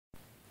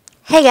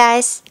Hey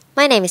guys,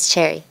 my name is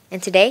Cherry,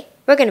 and today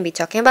we're going to be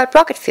talking about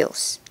rocket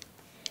fuels.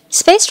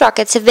 Space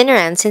rockets have been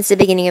around since the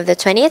beginning of the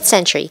 20th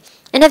century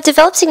and have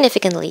developed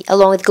significantly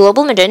along with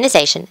global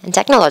modernization and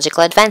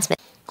technological advancement.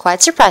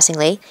 Quite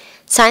surprisingly,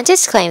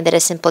 scientists claim that a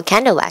simple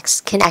candle wax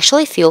can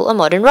actually fuel a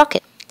modern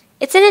rocket.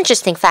 It's an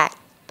interesting fact,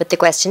 but the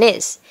question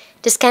is,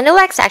 does candle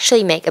wax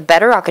actually make a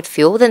better rocket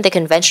fuel than the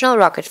conventional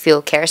rocket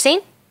fuel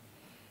kerosene?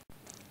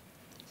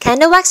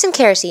 Candle wax and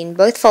kerosene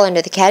both fall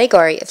under the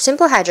category of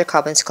simple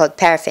hydrocarbons called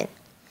paraffin.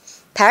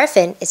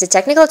 Paraffin is a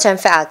technical term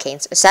for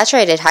alkanes or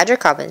saturated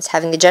hydrocarbons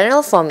having the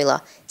general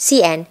formula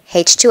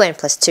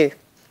CnH2n+2.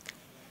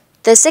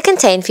 Those that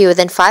contain fewer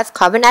than 5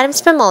 carbon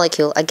atoms per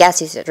molecule are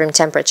gaseous at room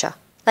temperature,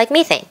 like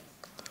methane.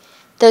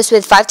 Those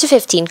with 5 to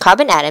 15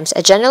 carbon atoms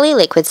are generally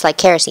liquids like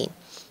kerosene,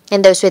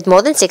 and those with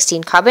more than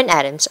 16 carbon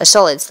atoms are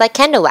solids like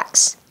candle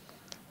wax.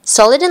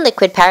 Solid and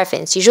liquid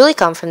paraffins usually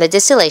come from the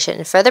distillation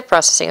and further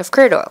processing of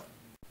crude oil.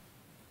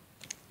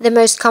 The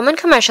most common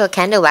commercial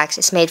candle wax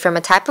is made from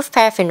a type of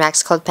paraffin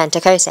wax called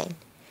pentacosane.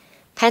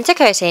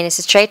 Pentacosane is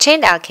a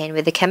straight-chained alkane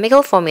with the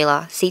chemical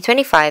formula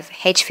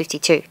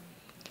C25H52.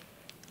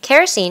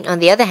 Kerosene, on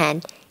the other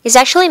hand, is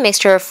actually a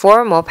mixture of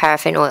 4 or more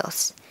paraffin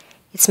oils.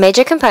 Its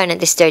major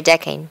component is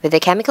dodecane with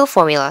the chemical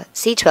formula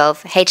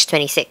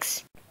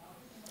C12H26.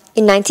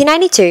 In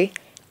 1992,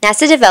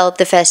 NASA developed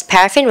the first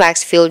paraffin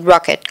wax-fueled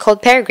rocket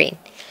called Peregrine.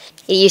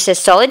 It uses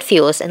solid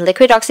fuels and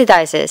liquid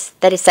oxidizers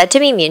that is said to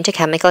be immune to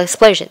chemical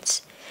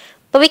explosions.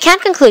 But we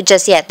can't conclude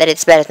just yet that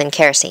it's better than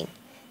kerosene.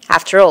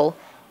 After all,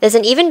 there's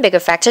an even bigger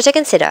factor to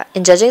consider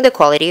in judging the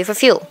quality of a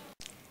fuel.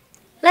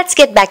 Let's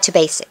get back to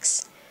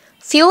basics.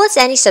 Fuel is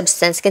any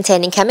substance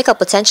containing chemical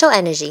potential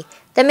energy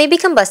that may be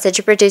combusted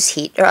to produce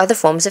heat or other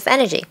forms of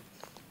energy.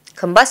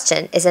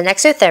 Combustion is an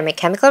exothermic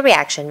chemical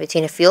reaction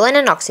between a fuel and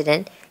an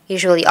oxidant,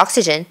 usually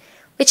oxygen,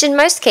 which in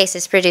most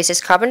cases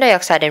produces carbon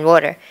dioxide and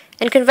water,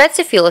 and converts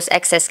the fuel's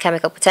excess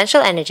chemical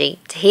potential energy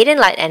to heat and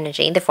light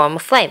energy in the form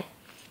of flame.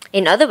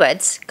 In other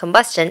words,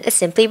 combustion is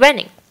simply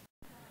burning.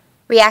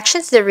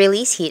 Reactions that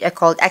release heat are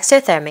called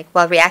exothermic,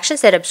 while reactions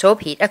that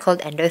absorb heat are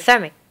called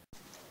endothermic.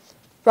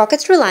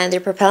 Rockets rely on their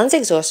propellant's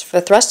exhaust for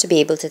thrust to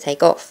be able to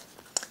take off.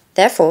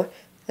 Therefore,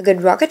 a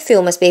good rocket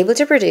fuel must be able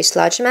to produce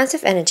large amounts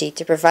of energy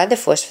to provide the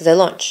force for the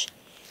launch.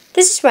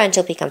 This is where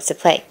enthalpy comes to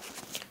play.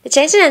 The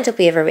change in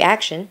enthalpy of a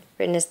reaction,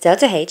 written as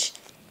delta H,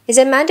 is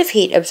the amount of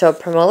heat absorbed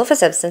per mole of a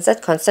substance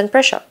at constant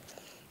pressure.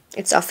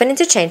 It's often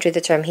interchanged with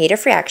the term heat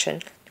of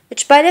reaction,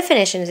 which by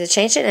definition is a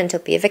change in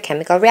enthalpy of a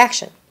chemical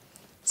reaction.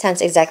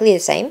 Sounds exactly the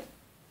same?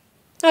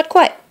 Not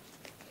quite.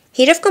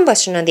 Heat of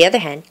combustion, on the other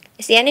hand,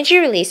 is the energy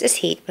released as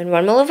heat when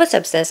 1 mole of a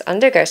substance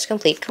undergoes a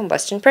complete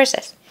combustion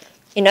process.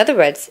 In other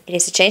words, it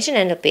is a change in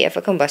enthalpy of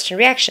a combustion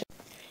reaction.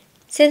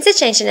 Since the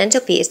change in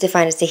enthalpy is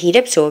defined as the heat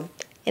absorbed,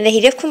 and the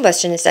heat of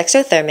combustion is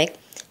exothermic,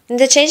 then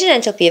the change in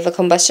enthalpy of a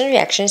combustion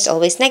reaction is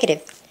always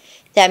negative.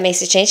 That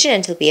makes the change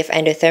in enthalpy of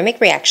endothermic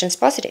reactions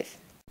positive.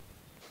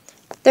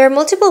 There are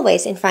multiple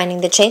ways in finding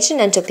the change in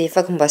enthalpy of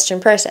a combustion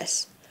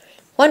process.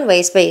 One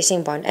way is by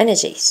using bond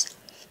energies.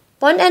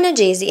 Bond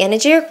energy is the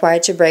energy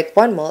required to break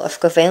 1 mole of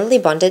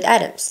covalently bonded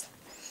atoms.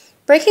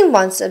 Breaking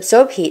bonds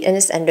absorb heat and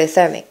is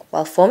endothermic,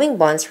 while forming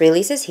bonds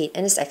releases heat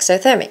and is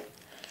exothermic.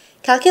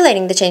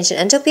 Calculating the change in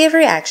enthalpy of a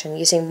reaction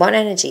using bond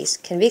energies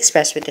can be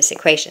expressed with this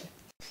equation.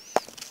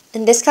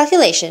 In this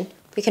calculation,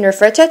 we can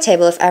refer to a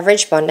table of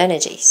average bond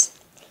energies.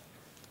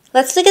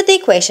 Let's look at the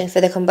equation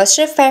for the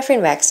combustion of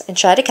paraffin wax and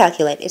try to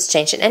calculate its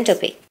change in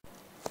enthalpy.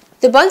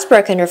 The bonds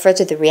broken refer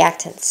to the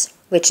reactants,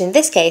 which in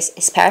this case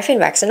is paraffin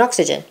wax and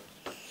oxygen.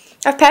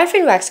 Our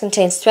paraffin wax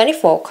contains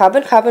 24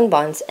 carbon-carbon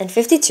bonds and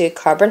 52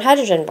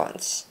 carbon-hydrogen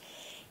bonds.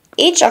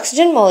 Each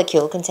oxygen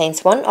molecule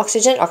contains 1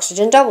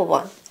 oxygen-oxygen double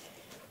bond.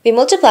 We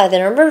multiply the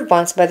number of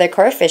bonds by their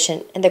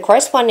coefficient and the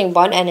corresponding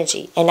bond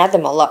energy and add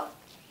them all up.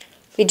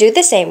 We do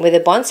the same with the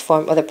bonds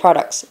formed or the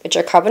products, which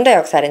are carbon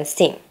dioxide and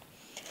steam.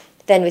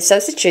 Then we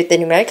substitute the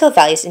numerical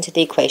values into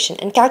the equation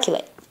and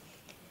calculate.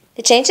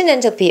 The change in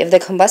enthalpy of the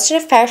combustion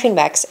of paraffin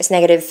wax is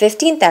negative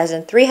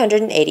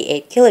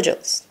 15,388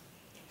 kilojoules.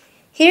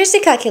 Here is the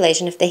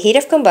calculation of the heat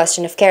of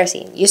combustion of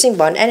kerosene using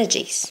bond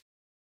energies.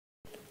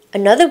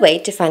 Another way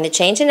to find the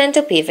change in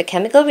enthalpy of a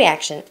chemical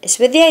reaction is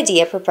with the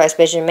idea proposed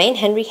by Germain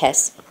Henry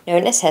Hess,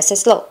 known as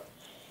Hess's law.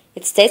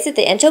 It states that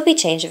the enthalpy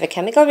change of a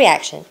chemical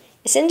reaction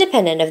is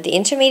independent of the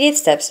intermediate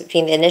steps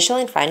between the initial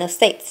and final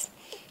states.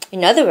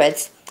 In other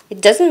words,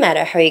 it doesn't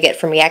matter how you get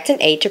from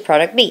reactant A to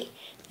product B,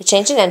 the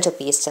change in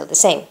enthalpy is still the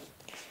same.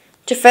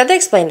 To further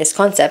explain this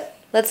concept,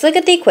 let's look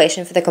at the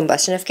equation for the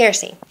combustion of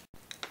kerosene.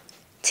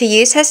 To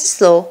use Hess's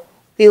law,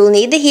 we will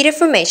need the heat of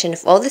formation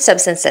of all the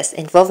substances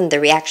involved in the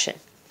reaction.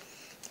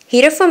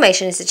 Heat of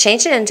formation is the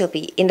change in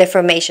enthalpy in the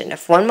formation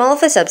of 1 mole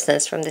of a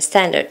substance from the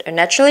standard or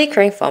naturally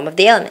occurring form of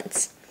the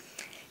elements.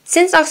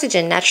 Since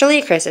oxygen naturally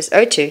occurs as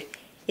O2,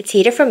 its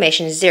heat of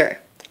formation is 0.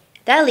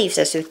 That leaves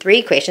us with 3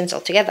 equations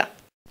altogether.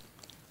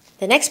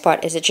 The next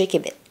part is the tricky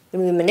bit,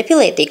 when we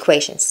manipulate the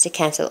equations to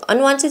cancel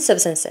unwanted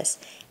substances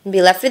and be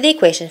left with the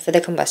equation for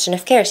the combustion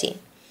of kerosene.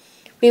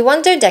 We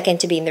want dodecane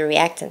to be in the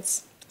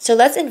reactants, so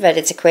let's invert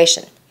its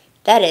equation.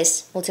 that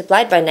is,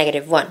 multiplied by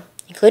 -1,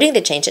 including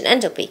the change in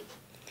enthalpy.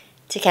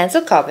 To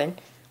cancel carbon,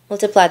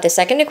 multiply the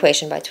second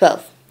equation by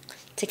 12.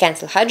 To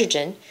cancel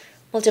hydrogen,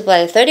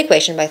 multiply the third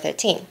equation by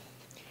 13.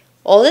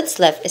 All that's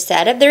left is to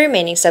add up the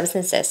remaining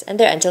substances and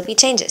their enthalpy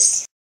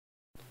changes.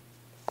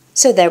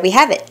 So there we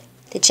have it.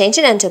 The change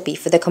in enthalpy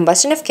for the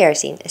combustion of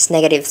kerosene is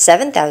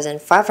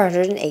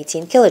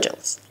 -7,518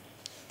 kilojoules.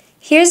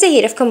 Here's the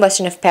heat of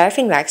combustion of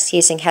paraffin wax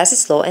using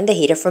Hess's law and the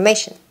heat of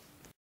formation.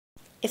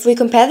 If we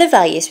compare the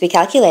values we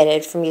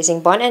calculated from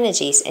using bond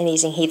energies and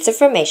using heats of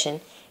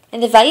formation,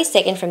 and the values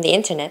taken from the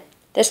internet,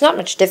 there's not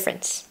much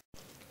difference.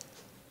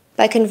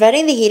 By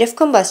converting the heat of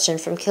combustion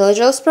from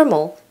kilojoules per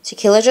mole to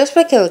kilojoules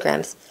per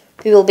kilograms,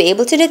 we will be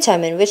able to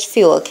determine which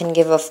fuel can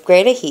give off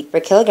greater heat per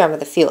kilogram of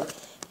the fuel,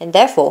 and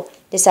therefore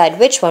decide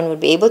which one would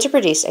be able to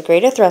produce a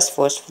greater thrust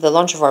force for the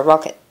launch of our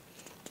rocket.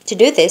 To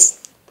do this,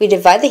 we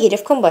divide the heat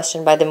of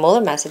combustion by the molar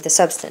mass of the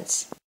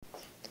substance.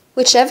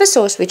 Whichever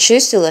source we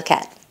choose to look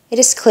at, it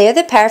is clear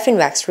that paraffin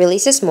wax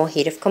releases more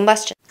heat of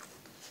combustion.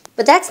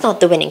 But that's not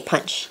the winning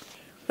punch.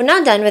 We're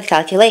not done with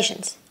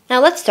calculations.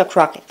 Now let's talk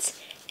rockets,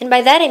 and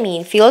by that I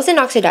mean fuels and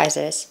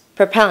oxidizers,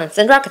 propellants,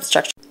 and rocket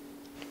structure.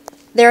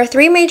 There are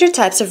three major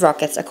types of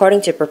rockets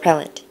according to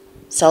propellant: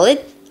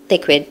 solid,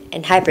 liquid,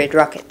 and hybrid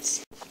rockets.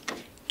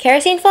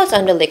 Kerosene falls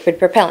under liquid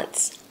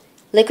propellants.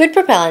 Liquid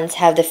propellants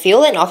have the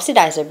fuel and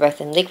oxidizer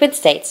both in liquid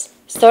states,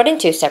 stored in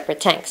two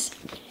separate tanks.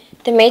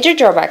 The major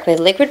drawback with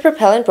liquid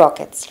propellant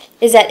rockets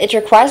is that it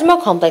requires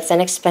more complex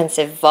and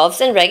expensive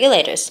valves and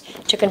regulators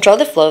to control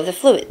the flow of the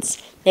fluids,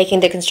 making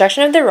the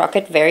construction of the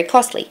rocket very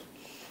costly.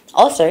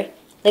 Also,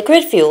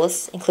 liquid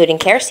fuels, including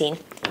kerosene,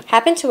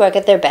 happen to work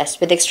at their best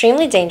with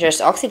extremely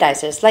dangerous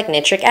oxidizers like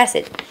nitric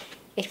acid.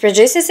 It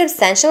produces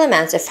substantial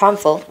amounts of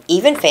harmful,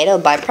 even fatal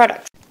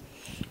byproducts.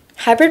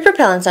 Hybrid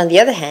propellants, on the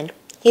other hand,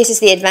 uses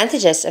the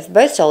advantages of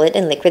both solid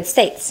and liquid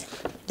states.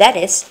 That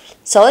is,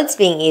 solids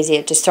being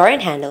easier to store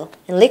and handle,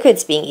 and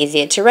liquids being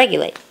easier to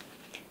regulate.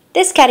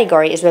 This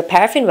category is where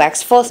paraffin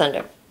wax falls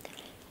under.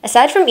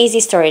 Aside from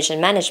easy storage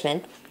and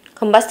management,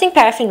 combusting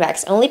paraffin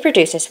wax only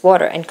produces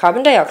water and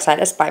carbon dioxide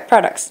as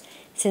byproducts,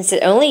 since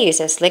it only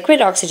uses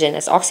liquid oxygen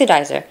as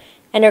oxidizer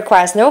and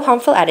requires no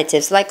harmful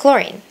additives like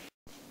chlorine.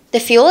 The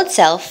fuel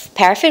itself,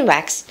 paraffin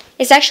wax,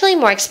 is actually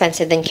more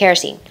expensive than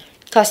kerosene,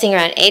 costing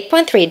around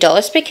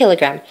 $8.3 per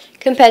kilogram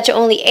compared to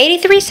only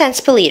 83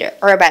 cents per liter,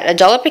 or about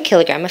 $1 per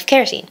kilogram of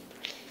kerosene.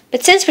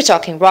 But since we're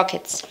talking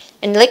rockets,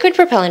 and liquid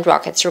propellant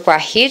rockets require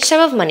a huge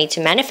sum of money to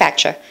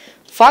manufacture,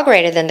 far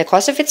greater than the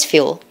cost of its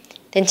fuel,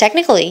 then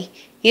technically,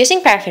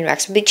 using paraffin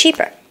wax would be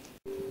cheaper.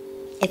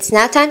 It's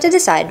now time to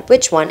decide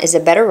which one is a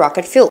better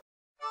rocket fuel.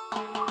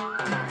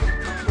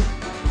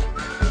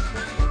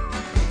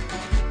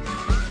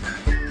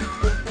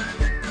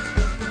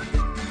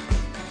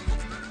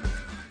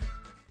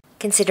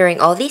 Considering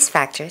all these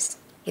factors,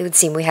 it would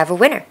seem we have a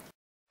winner.